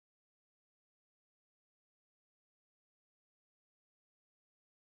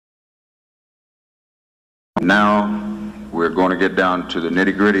Now we're going to get down to the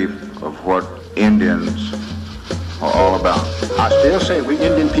nitty-gritty of what Indians are all about. I still say we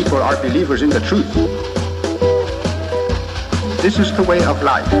Indian people are believers in the truth. This is the way of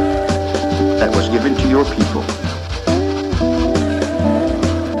life that was given to your people.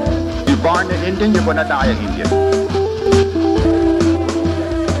 You're born an Indian, you're going to die an Indian.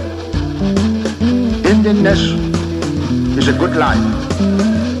 Indianness is a good life.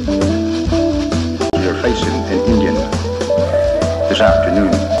 You're facing an Indian this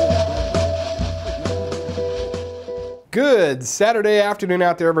afternoon. Good Saturday afternoon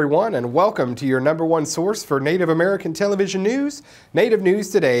out there, everyone, and welcome to your #1 source for Native American television news, Native News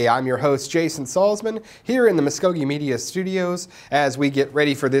Today. I'm your host, Jason Salzman, here in the Mvskoke Media Studios as we get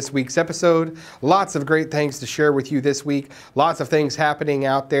ready for this week's episode. Lots of great things to share with you this week. Lots of things happening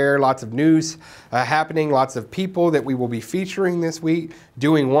out there, lots of news happening, lots of people that we will be featuring this week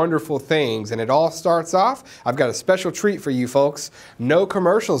doing wonderful things. And it all starts off, I've got a special treat for you folks. No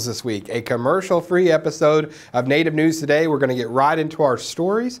commercials this week, a commercial-free episode of Native News Today. We're going to get right into our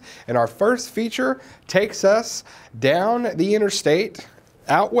stories, and our first feature takes us down the interstate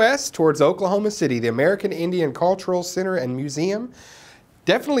out west towards Oklahoma City, the American Indian Cultural Center and Museum.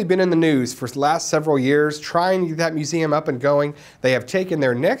 Definitely been in the news for the last several years, trying to get that museum up and going. They have taken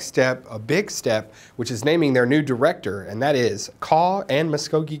their next step, a big step, which is naming their new director, and that is Kaw and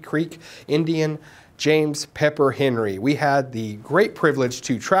Mvskoke Creek Indian James Pepper Henry. We had the great privilege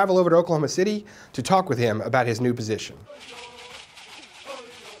to travel over to Oklahoma City to talk with him about his new position.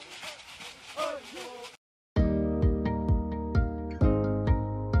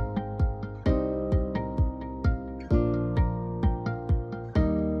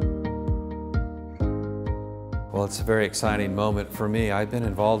 Well, it's a very exciting moment for me. I've been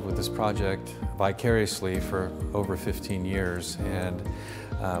involved with this project vicariously for over 15 years and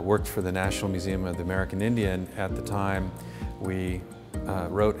worked for the National Museum of the American Indian. At the time, we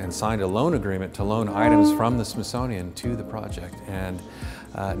wrote and signed a loan agreement to loan items from the Smithsonian to the project. And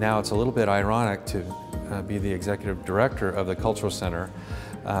now it's a little bit ironic to be the executive director of the Cultural Center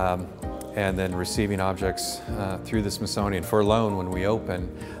and then receiving objects through the Smithsonian for loan when we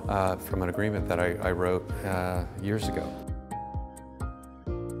open from an agreement that I wrote years ago.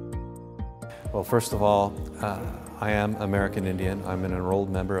 Well, first of all, I am American Indian. I'm an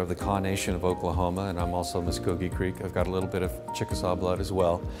enrolled member of the Kaw Nation of Oklahoma, and I'm also Mvskoke Creek. I've got a little bit of Chickasaw blood as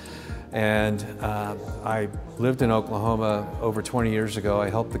well. And I lived in Oklahoma over 20 years ago. I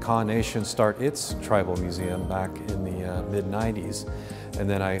helped the Kaw Nation start its tribal museum back in the mid-90s. And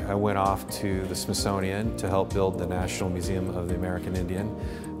then I went off to the Smithsonian to help build the National Museum of the American Indian.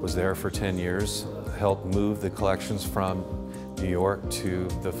 Was there for 10 years, helped move the collections from New York to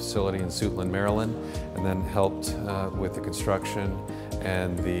the facility in Suitland, Maryland, and then helped with the construction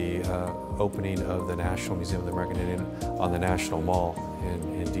and the opening of the National Museum of the American Indian on the National Mall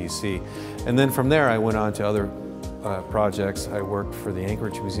in DC. And then from there I went on to other projects. I worked for the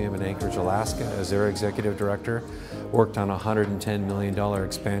Anchorage Museum in Anchorage, Alaska as their executive director, worked on a $110 million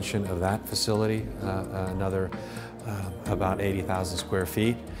expansion of that facility, another about 80,000 square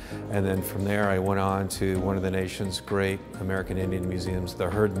feet. And then from there I went on to one of the nation's great American Indian museums, the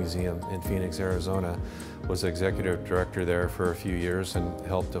Heard Museum in Phoenix, Arizona. Was executive director there for a few years and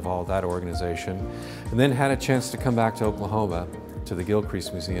helped evolve that organization. And then had a chance to come back to Oklahoma to the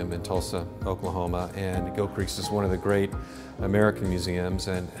Gilcrease Museum in Tulsa, Oklahoma. And Gilcrease is one of the great American museums,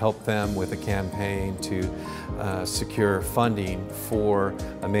 and helped them with a campaign to secure funding for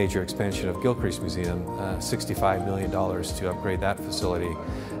a major expansion of Gilcrease Museum, $65 million to upgrade that facility.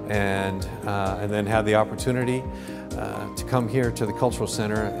 And then had the opportunity to come here to the Cultural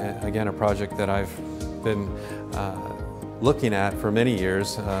Center, again a project that I've been looking at for many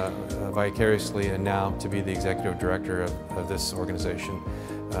years vicariously, and now to be the executive director of this organization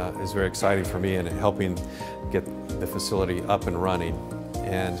is very exciting for me, and helping get the facility up and running.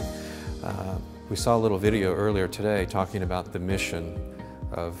 And we saw a little video earlier today talking about the mission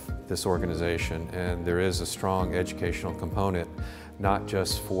of this organization, and there is a strong educational component, not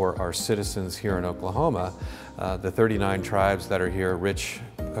just for our citizens here in Oklahoma, the 39 tribes that are here, rich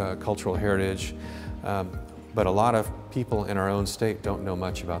cultural heritage, but a lot of people in our own state don't know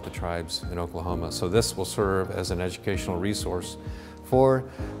much about the tribes in Oklahoma. So this will serve as an educational resource for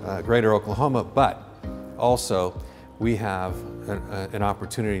greater Oklahoma, but also we have an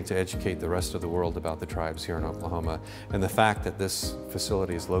opportunity to educate the rest of the world about the tribes here in Oklahoma. And the fact that this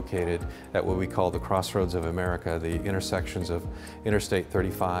facility is located at what we call the crossroads of America, the intersections of Interstate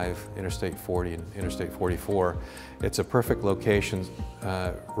 35, Interstate 40, and Interstate 44, it's a perfect location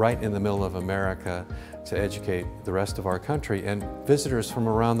right in the middle of America to educate the rest of our country and visitors from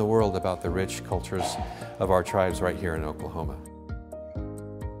around the world about the rich cultures of our tribes right here in Oklahoma.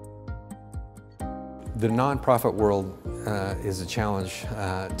 The nonprofit world is a challenge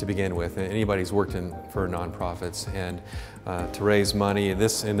to begin with. Anybody who's worked for nonprofits, and to raise money, in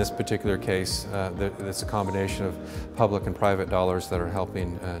this particular case, it's a combination of public and private dollars that are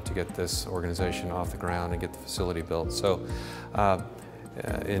helping to get this organization off the ground and get the facility built. So,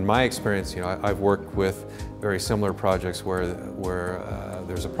 in my experience, I've worked with very similar projects where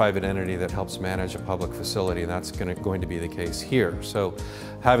there's a private entity that helps manage a public facility, and that's going to be the case here. So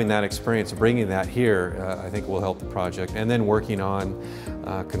having that experience, bringing that here, I think will help the project. And then working on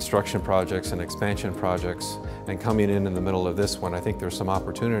construction projects and expansion projects, and coming in the middle of this one, I think there's some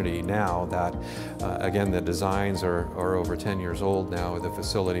opportunity now that, again, the designs are over 10 years old now. The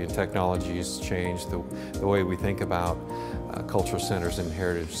facility and technology has changed. The way we think about cultural centers and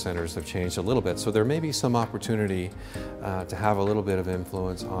heritage centers have changed a little bit. So there may be some opportunity to have a little bit of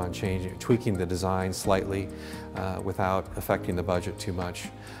influence on tweaking the design slightly without affecting the budget too much,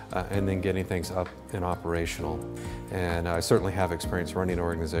 and then getting things up and operational. And I certainly have experience running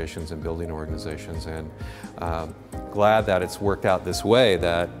organizations and building organizations, and glad that it's worked out this way,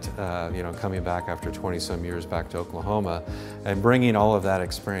 that coming back after 20-some years back to Oklahoma and bringing all of that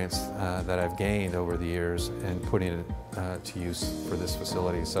experience that I've gained over the years and putting it to use for this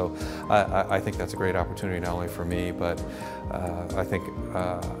facility. So I think that's a great opportunity, not only for me, but I think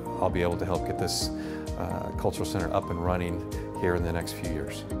I'll be able to help get this cultural center up and running here in the next few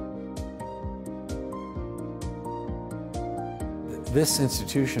years. This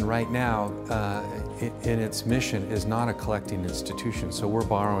institution right now, in its mission, is not a collecting institution. So we're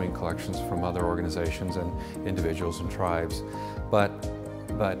borrowing collections from other organizations and individuals and tribes. But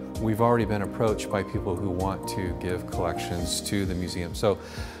we've already been approached by people who want to give collections to the museum. So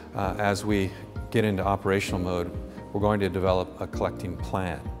as we get into operational mode, we're going to develop a collecting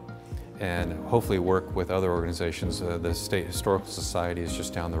plan and hopefully work with other organizations. The State Historical Society is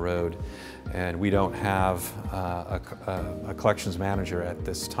just down the road, and we don't have a collections manager at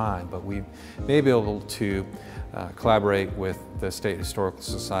this time, but we may be able to collaborate with the State Historical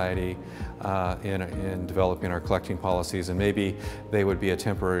Society in developing our collecting policies, and maybe they would be a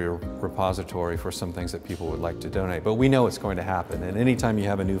temporary repository for some things that people would like to donate. But we know it's going to happen, and anytime you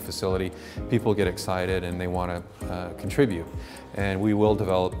have a new facility, people get excited and they want to contribute. And we will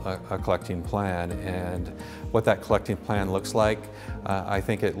develop a collecting plan, and what that collecting plan looks like, I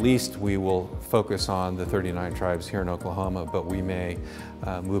think at least we will focus on the 39 tribes here in Oklahoma, but we may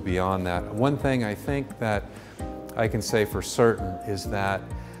move beyond that. One thing I think that I can say for certain is that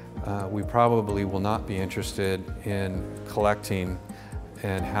we probably will not be interested in collecting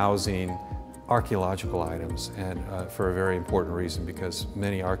and housing archaeological items, and for a very important reason, because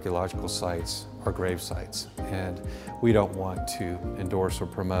many archaeological sites are grave sites, and we don't want to endorse or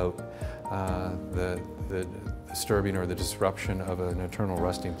promote the disturbing or the disruption of an eternal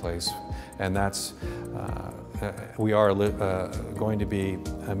resting place. And that's, we are going to be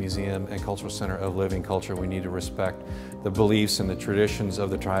a museum and cultural center of living culture. We need to respect the beliefs and the traditions of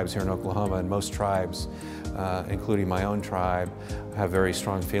the tribes here in Oklahoma, and most tribes, including my own tribe, have very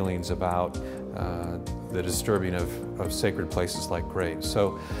strong feelings about the disturbing of sacred places like graves.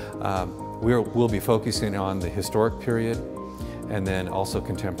 So we'll be focusing on the historic period, and then also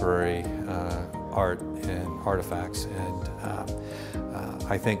contemporary art and artifacts. And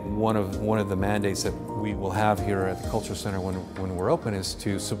I think one of the mandates that we will have here at the Culture Center when we're open is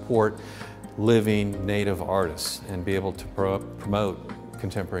to support living Native artists and be able to promote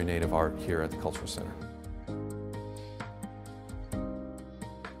contemporary Native art here at the Cultural Center.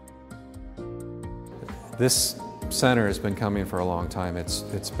 This center has been coming for a long time.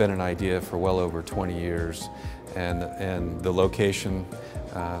 It's been an idea for well over 20 years, and the location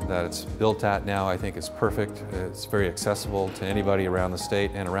that it's built at now, I think, is perfect. It's very accessible to anybody around the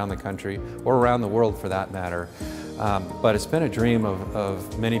state and around the country, or around the world for that matter. But it's been a dream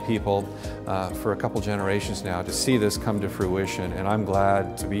of many people for a couple generations now to see this come to fruition, and I'm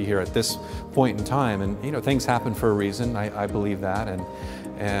glad to be here at this point in time. And things happen for a reason. I believe that,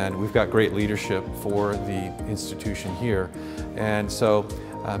 and we've got great leadership for the institution here, and so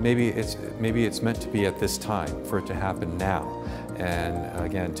maybe it's meant to be at this time for it to happen now. and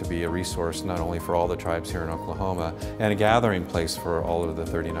again, to be a resource not only for all the tribes here in Oklahoma, and a gathering place for all of the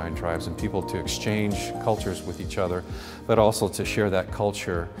 39 tribes and people to exchange cultures with each other, but also to share that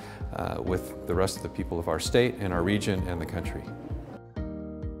culture with the rest of the people of our state and our region and the country.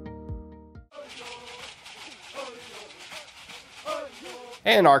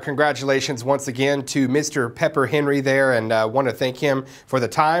 And our congratulations once again to Mr. Pepper Henry there, and want to thank him for the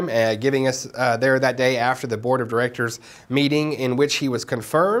time giving us there that day after the Board of Directors meeting in which he was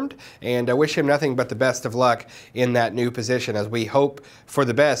confirmed, and I wish him nothing but the best of luck in that new position as we hope for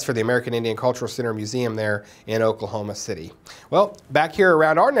the best for the American Indian Cultural Center Museum there in Oklahoma City. Well, back here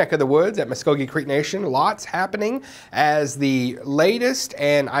around our neck of the woods at Mvskoke Creek Nation, lots happening as the latest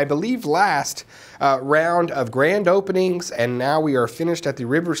and I believe last round of grand openings, and now we are finished at the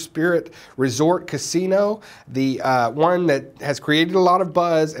River Spirit Resort Casino, the one that has created a lot of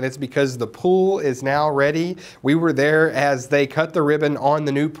buzz, and it's because the pool is now ready. We were there as they cut the ribbon on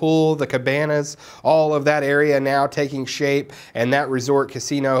the new pool, the cabanas, all of that area now taking shape, and that resort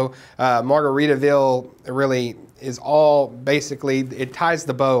casino, Margaritaville, really is all basically, it ties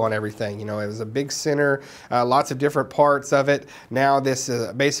the bow on everything. You know, it was a big center, lots of different parts of it. Now this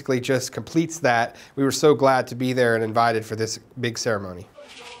basically just completes that. We were so glad to be there and invited for this big ceremony.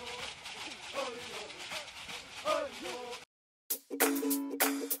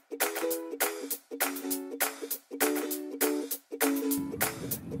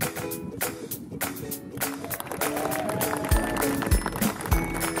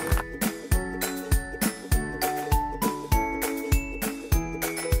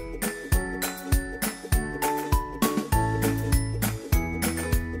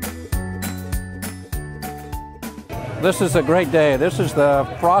 This is a great day. This is the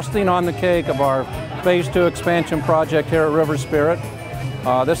frosting on the cake of our Phase 2 expansion project here at River Spirit.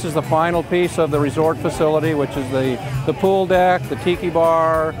 This is the final piece of the resort facility, which is the pool deck, the tiki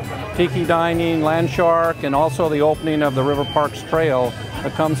bar, tiki dining, land shark, and also the opening of the River Parks Trail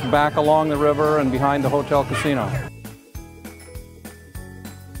that comes back along the river and behind the hotel casino.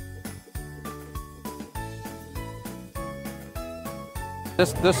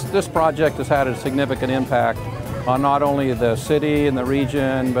 This project has had a significant impact on not only the city and the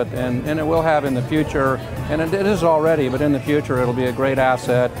region, but and it will have in the future, and it is already, but in the future it'll be a great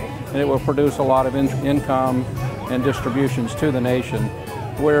asset, and it will produce a lot of income and distributions to the nation.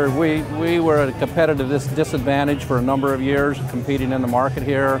 Where we were at a competitive disadvantage for a number of years competing in the market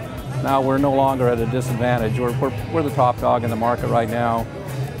here. Now we're no longer at a disadvantage. We're the top dog in the market right now,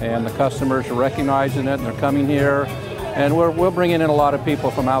 and the customers are recognizing it and they're coming here, and we're bringing in a lot of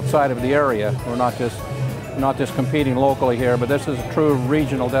people from outside of the area. We're not just competing locally here, but this is a true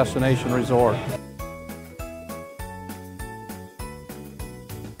regional destination resort.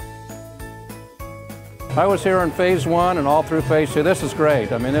 I was here in Phase 1 and all through Phase 2. This is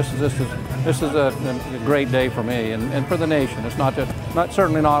great. I mean, this is a great day for me and for the nation. It's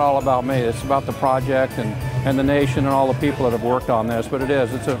certainly not all about me. It's about the project and the nation and all the people that have worked on this. But it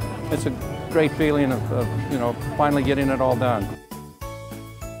is. It's a great feeling of you know, finally getting it all done.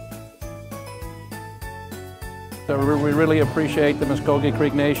 So we really appreciate the Mvskoke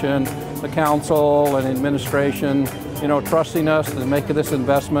Creek Nation, the council and administration, you know, trusting us to make this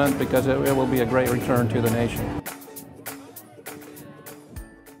investment, because it will be a great return to the nation.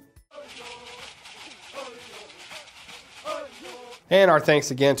 And our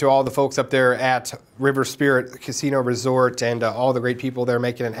thanks again to all the folks up there at River Spirit Casino Resort and all the great people there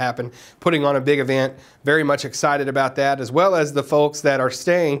making it happen, putting on a big event. Very much excited about that, as well as the folks that are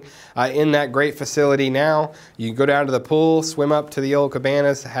staying in that great facility now. You can go down to the pool, swim up to the old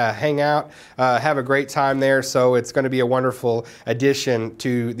cabanas, hang out, have a great time there. So it's going to be a wonderful addition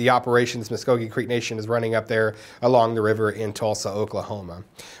to the operations Mvskoke Creek Nation is running up there along the river in Tulsa, Oklahoma.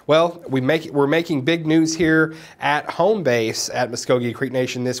 Well, we're making big news here at home base at Mvskoke Creek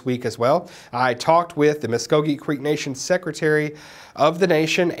Nation this week as well. I talked with the Mvskoke Creek Nation Secretary of the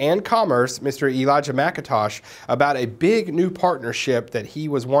Nation and Commerce, Mr. Elijah McIntosh, about a big new partnership that he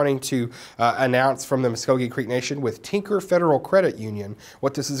was wanting to announce from the Mvskoke Creek Nation with Tinker Federal Credit Union.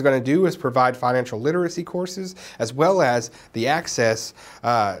 What this is going to do is provide financial literacy courses as well as the access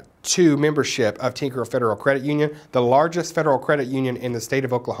to membership of Tinker Federal Credit Union, the largest federal credit union in the state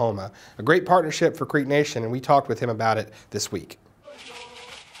of Oklahoma. A great partnership for Creek Nation, and we talked with him about it this week.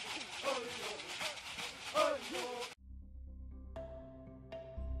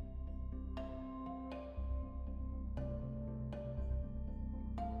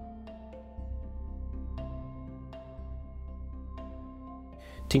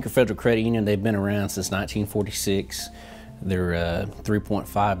 Tinker Federal Credit Union, they've been around since 1946. They're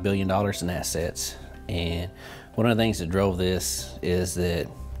 $3.5 billion in assets, and One of the things that drove this is that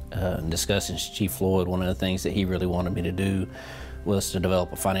in discussing with Chief Floyd, one of the things that he really wanted me to do was to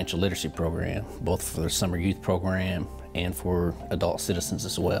develop a financial literacy program, both for the summer youth program and for adult citizens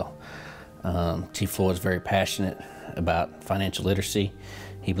as well. Chief Floyd is very passionate about financial literacy.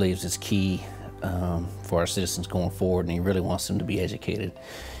 He believes it's key for our citizens going forward, and he really wants them to be educated.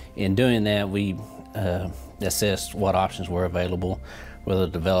 In doing that, we assessed what options were available, whether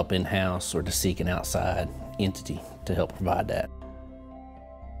to develop in-house or to seek an outside entity to help provide that.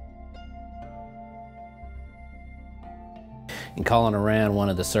 In calling around, one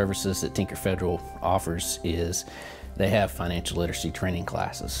of the services that Tinker Federal offers is they have financial literacy training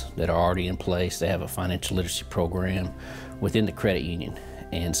classes that are already in place. They have a financial literacy program within the credit union.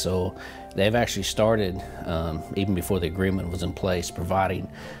 And so they've actually started, even before the agreement was in place, providing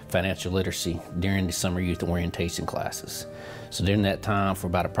financial literacy during the summer youth orientation classes. So during that time, for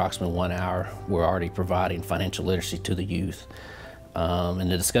about approximately 1 hour, we're already providing financial literacy to the youth. In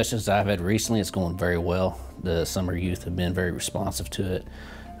the discussions I've had recently, it's going very well. The summer youth have been very responsive to it.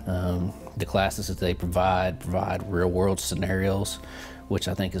 The classes that they provide real-world scenarios, which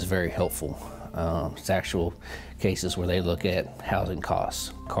I think is very helpful. It's actual cases where they look at housing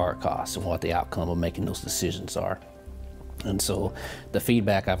costs, car costs, and what the outcome of making those decisions are. And so the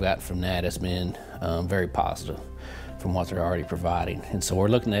feedback I've gotten from that has been very positive from what they're already providing. And so we're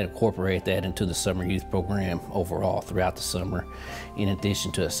looking to incorporate that into the summer youth program overall throughout the summer, in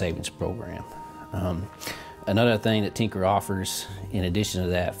addition to a savings program. Another thing that Tinker offers, in addition to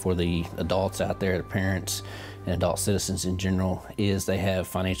that, for the adults out there, the parents and adult citizens in general, is they have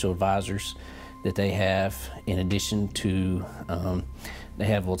financial advisors that they have, in addition to, they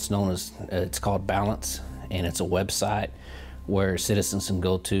have what's known as, it's called Balance, and it's a website where citizens can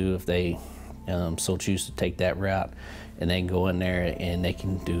go to if they so choose to take that route, and they can go in there and they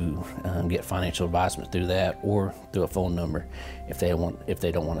can do get financial advisement through that, or through a phone number if they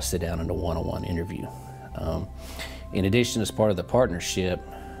don't want to sit down in a one-on-one interview. In addition, as part of the partnership,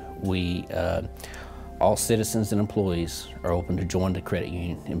 we all citizens and employees are open to join the credit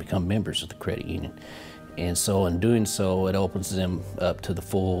union and become members of the credit union. And so in doing so, it opens them up to the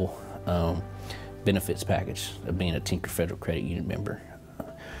full benefits package of being a Tinker Federal Credit Union member.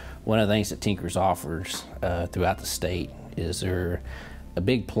 One of the things that Tinker's offers throughout the state is they're a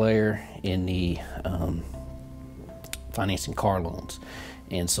big player in the financing car loans.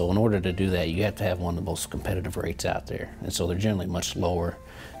 And so in order to do that, you have to have one of the most competitive rates out there. And so they're generally much lower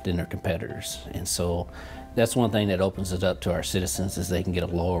than their competitors. And so that's one thing that opens it up to our citizens, is they can get a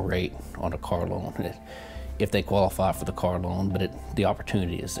lower rate on a car loan if they qualify for the car loan, but the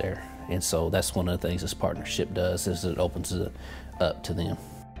opportunity is there. And so that's one of the things this partnership does, is it opens it up to them.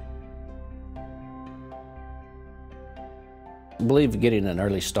 I believe getting an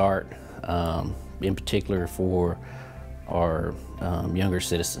early start, in particular for our younger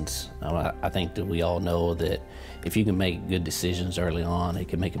citizens. I think that we all know that if you can make good decisions early on, it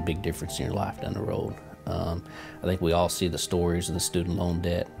can make a big difference in your life down the road. I think we all see the stories of the student loan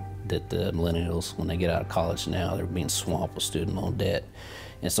debt, that the millennials, when they get out of college now, they're being swamped with student loan debt.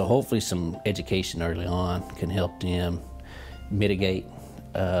 And so hopefully some education early on can help them mitigate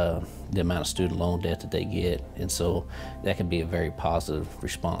the amount of student loan debt that they get. And so that can be a very positive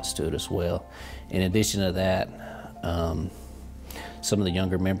response to it as well. In addition to that, some of the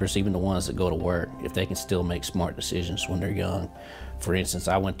younger members, even the ones that go to work, if they can still make smart decisions when they're young. For instance,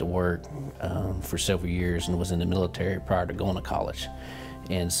 I went to work for several years and was in the military prior to going to college.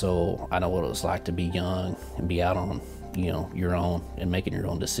 And so I know what it was like to be young and be out on, your own and making your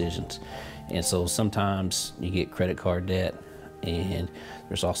own decisions. And so sometimes you get credit card debt, and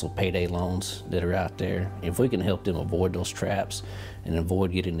there's also payday loans that are out there. If we can help them avoid those traps and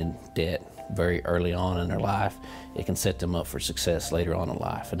avoid getting in debt very early on in their life, it can set them up for success later on in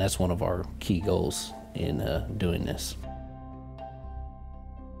life. And that's one of our key goals in doing this.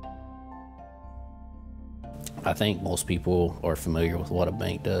 I think most people are familiar with what a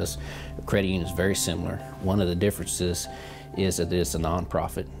bank does. A credit union is very similar. One of the differences is that it's a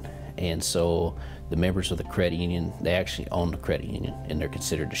nonprofit. And so the members of the credit union, they actually own the credit union, and they're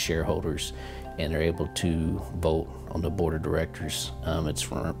considered the shareholders, and they're able to vote on the board of directors.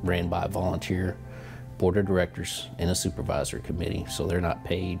 It's ran by a volunteer board of directors and a supervisory committee, so they're not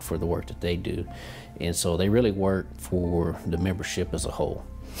paid for the work that they do. And so they really work for the membership as a whole.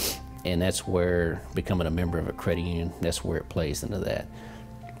 And that's where becoming a member of a credit union, that's where it plays into that.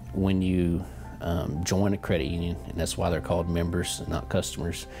 When you join a credit union, and that's why they're called members and not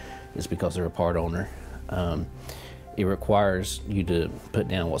customers, is because they're a part owner. It requires you to put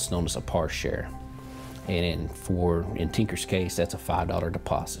down what's known as a par share. And in Tinker's case, that's a $5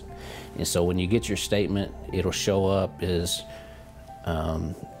 deposit. And so when you get your statement, it'll show up as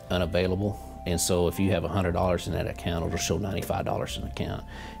unavailable. And so if you have $100 in that account, it'll show $95 in the account.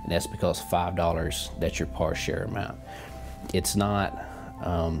 And that's because $5, that's your par share amount. It's not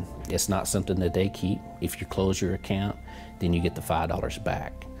something that they keep. If you close your account, then you get the $5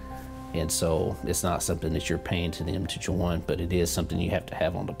 back. And so it's not something that you're paying to them to join, but it is something you have to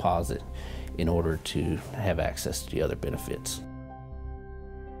have on deposit in order to have access to the other benefits.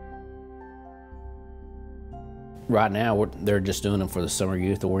 Right now, they're just doing them for the summer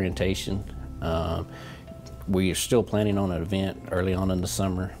youth orientation. We are still planning on an event early on in the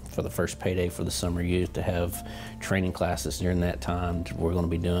summer for the first payday for the summer youth to have training classes during that time. We're going to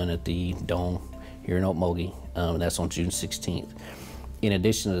be doing at the Dome here in Okmulgee, and that's on June 16th. In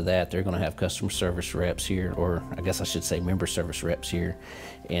addition to that, they're going to have customer service reps here, or I guess I should say member service reps here.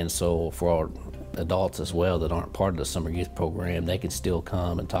 And so for our adults as well that aren't part of the summer youth program, they can still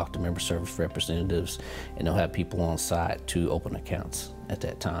come and talk to member service representatives, and they'll have people on site to open accounts at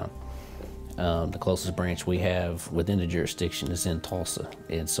that time. The closest branch we have within the jurisdiction is in Tulsa,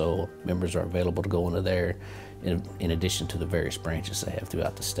 and so members are available to go into there in addition to the various branches they have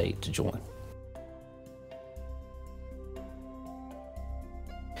throughout the state to join.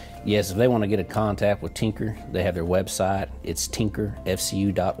 Yes, if they want to get in contact with Tinker, they have their website. It's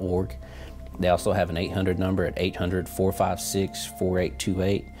tinkerfcu.org. They also have an 800 number at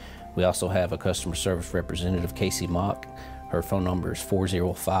 800-456-4828. We also have a customer service representative, Casey Mock. Her phone number is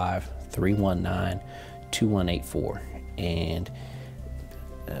 405-319-2184. And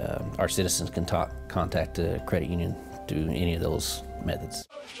our citizens can contact the credit union through any of those methods.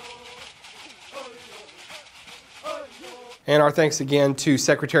 And our thanks again to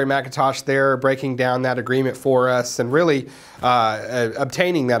Secretary McIntosh there breaking down that agreement for us, and really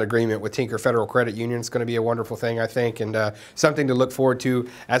obtaining that agreement with Tinker Federal Credit Union. It's going to be a wonderful thing, I think, and something to look forward to.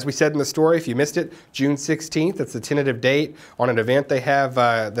 As we said in the story, if you missed it, June 16th, that's the tentative date on an event they have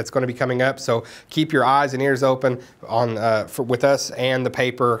that's going to be coming up. So keep your eyes and ears open on with us and the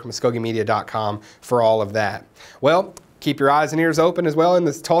paper, MvskokeMedia.com, for all of that. Well, keep your eyes and ears open as well in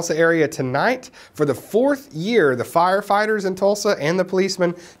this Tulsa area tonight. For the 4th year, the firefighters in Tulsa and the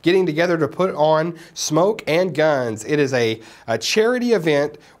policemen getting together to put on Smoke and Guns. It is a charity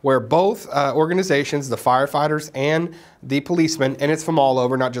event where both organizations, the firefighters and the policemen, and it's from all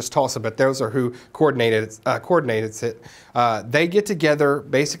over, not just Tulsa, but those are who coordinated it. They get together,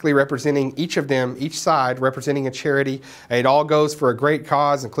 basically representing each of them, each side representing a charity. It all goes for a great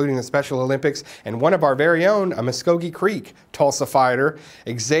cause, including the Special Olympics. And one of our very own, a Mvskoke Creek Tulsa fighter,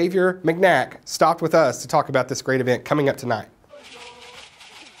 Xavier McNack, stopped with us to talk about this great event coming up tonight.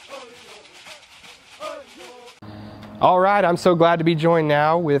 All right, I'm so glad to be joined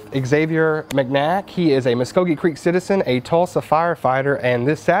now with Xavier McNack. He is a Mvskoke Creek citizen, a Tulsa firefighter, and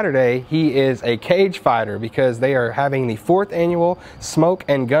this Saturday he is a cage fighter because they are having the 4th annual Smoke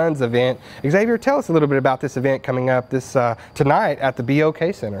and Guns event. Xavier, tell us a little bit about this event coming up this tonight at the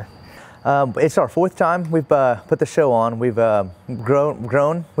BOK Center. It's our 4th time we've put the show on. We've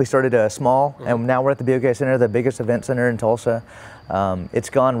grown. We started small, and now we're at the BOK Center, the biggest event center in Tulsa.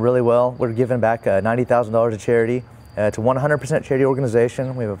 It's gone really well. We're giving back $90,000 to charity. It's a 100% charity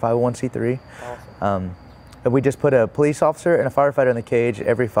organization. We have a 501c3. Awesome. We just put a police officer and a firefighter in the cage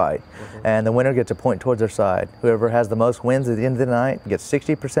every fight, and the winner gets a point towards their side. Whoever has the most wins at the end of the night gets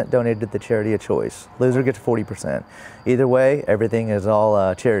 60% donated to the charity of choice. Loser gets 40%. Either way, everything is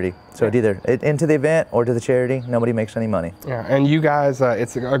all charity. So it's either into the event or to the charity. Nobody makes any money. Yeah, and you guys,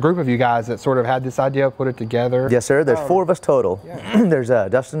 it's a group of you guys that sort of had this idea, put it together. Yes, sir. There's 4 of us total. Yeah. There's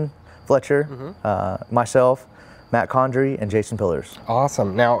Dustin Fletcher, myself, Matt Condry, and Jason Pillars.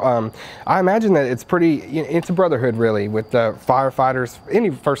 Awesome. Now, I imagine that it's it's a brotherhood really with firefighters,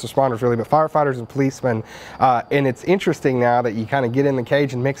 any first responders really, but firefighters and policemen. And it's interesting now that you kind of get in the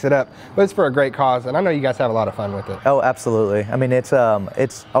cage and mix it up, but it's for a great cause, and I know you guys have a lot of fun with it. Oh, absolutely. I mean, it's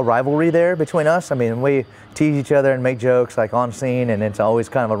a rivalry there between us. I mean, we tease each other and make jokes like on scene, and it's always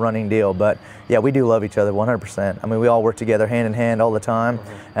kind of a running deal. But yeah, we do love each other 100%. I mean, we all work together hand in hand all the time,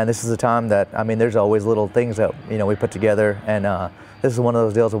 and this is a time that, I mean, there's always little things that, you know, we put together, and this is one of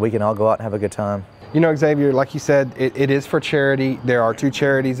those deals that we can all go out and have a good time. You know, Xavier, like you said, it is for charity. There are 2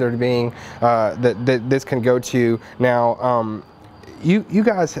 charities that are being, that this can go to. Now, you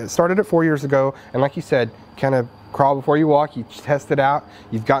guys started it 4 years ago, and like you said, kind of crawl before you walk. You test it out.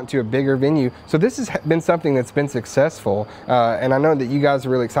 You've gotten to a bigger venue. So this has been something that's been successful, and I know that you guys are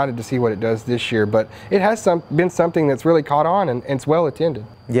really excited to see what it does this year, but it has been something that's really caught on, and it's well attended.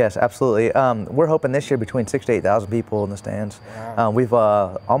 Yes, absolutely. We're hoping this year between 6,000 to 8,000 people in the stands. Wow. We've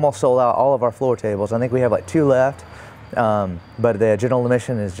almost sold out all of our floor tables. I think we have like 2 left, but the general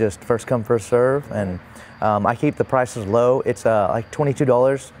admission is just first come, first serve, and I keep the prices low. It's like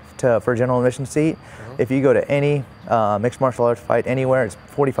 $22 for a general admission seat. If you go to any mixed martial arts fight anywhere, it's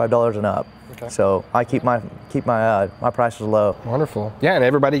 $45 and up. Okay. So I keep my prices low. Wonderful. Yeah, and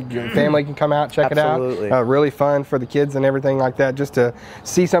everybody, family can come out, check Absolutely. It out. Really fun for the kids and everything like that, just to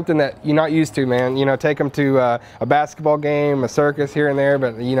see something that you're not used to, man. You know, take them to a basketball game, a circus here and there,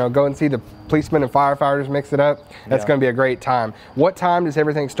 but you know, go and see the policemen and firefighters mix it up. That's going to be a great time. What time does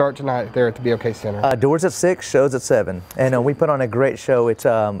everything start tonight there at the BOK Center? Doors at 6, shows at 7, and we put on a great show. It's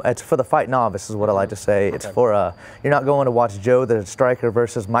for the fight novice, is what I like to say. Okay. It's for you're not going to watch Joe the striker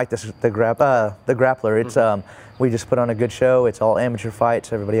versus Mike the grappler. It's we just put on a good show. It's all amateur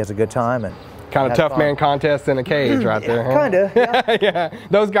fights. Everybody has a good time, and kind of tough man contest in a cage right there. Huh? Kind of. Yeah. Yeah.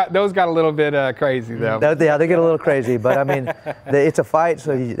 Those got a little bit crazy though. Yeah, they get a little crazy, but I mean, it's a fight,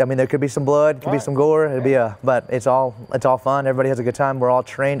 so I mean, there could be some blood, could be some gore. It'd be but it's all fun. Everybody has a good time. We're all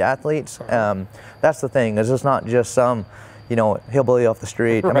trained athletes. That's the thing. It's just not just some, you know, hillbilly off the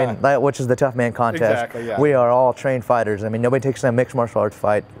street. Right. I mean, which is the tough man contest. Exactly, yeah. We are all trained fighters. I mean, nobody takes a mixed martial arts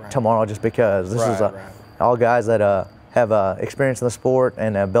fight tomorrow just because. This is all guys that have experience in the sport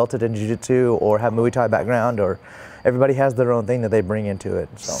and have belted in jiu-jitsu or have Muay Thai background, or everybody has their own thing that they bring into it.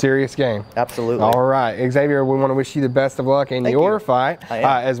 So. Serious game. Absolutely. All right, Xavier, we want to wish you the best of luck in your fight,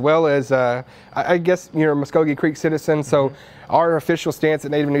 as well as I guess you're a Mvskoke Creek citizen, so our official stance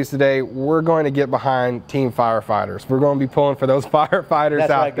at Native News Today, we're going to get behind Team Firefighters. We're going to be pulling for those firefighters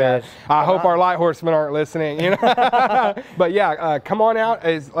out there. Guys. I hope our light horsemen aren't listening, you know. But yeah, come on out.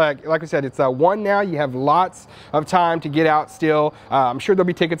 As like I said, it's 1 now. You have lots of time to get out still. I'm sure there'll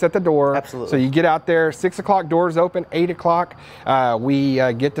be tickets at the door. Absolutely. So you get out there. 6 o'clock doors open. 8 o'clock we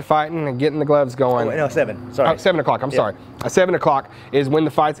get to fighting and getting the gloves going. Oh, no, 7. Sorry. 7 o'clock. I'm sorry. 7 o'clock is when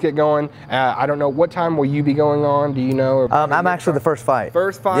the fights get going. I don't know, what time will you be going on? Do you know? I'm actually the first fight.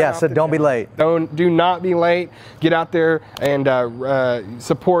 First fight. Yeah, so don't be late. Do not be late. Get out there and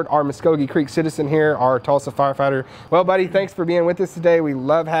support our Mvskoke Creek citizen here, our Tulsa firefighter. Well, buddy, thanks for being with us today. We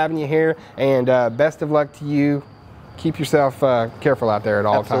love having you here, and best of luck to you. Keep yourself careful out there at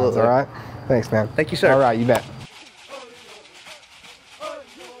all times. All right. Thanks, man. Thank you, sir. All right, you bet.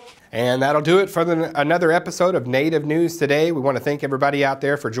 And that'll do it for another episode of Native News Today. We want to thank everybody out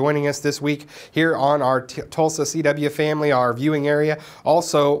there for joining us this week here on our Tulsa CW family, our viewing area.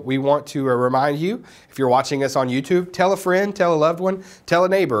 Also, we want to remind you, if you're watching us on YouTube, tell a friend, tell a loved one, tell a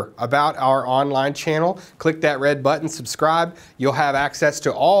neighbor about our online channel. Click that red button, subscribe. You'll have access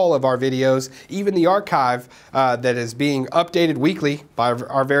to all of our videos, even the archive that is being updated weekly by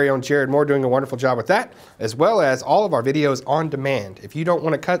our very own Jared Moore, doing a wonderful job with that, as well as all of our videos on demand. If you don't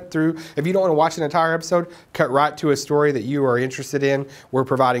want to cut through, if you don't want to watch an entire episode, cut right to a story that you are interested in. We're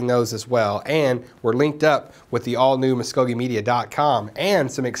providing those as well. And we're linked up with the all-new MvskokeMedia.com.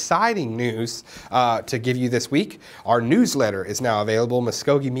 And some exciting news to give you this week. Our newsletter is now available,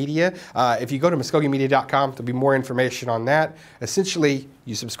 Mvskoke Media. If you go to MvskokeMedia.com, there'll be more information on that. Essentially,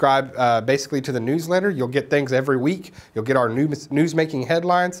 you subscribe basically to the newsletter. You'll get things every week. You'll get our news-making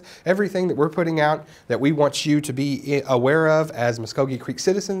headlines, everything that we're putting out that we want you to be aware of as Mvskoke Creek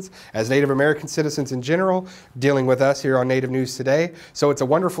citizens, as Native American citizens in general, dealing with us here on Native News Today. So it's a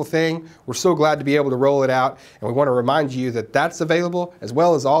wonderful thing. We're so glad to be able to roll it out, and we want to remind you that that's available, as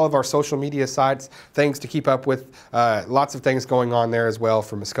well as all of our social media sites, things to keep up with, lots of things going on there as well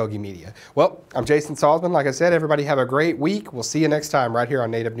for Mvskoke Media. Well, I'm Jason Salzman. Like I said, everybody have a great week. We'll see you next time right here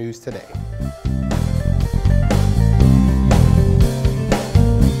on Native News Today.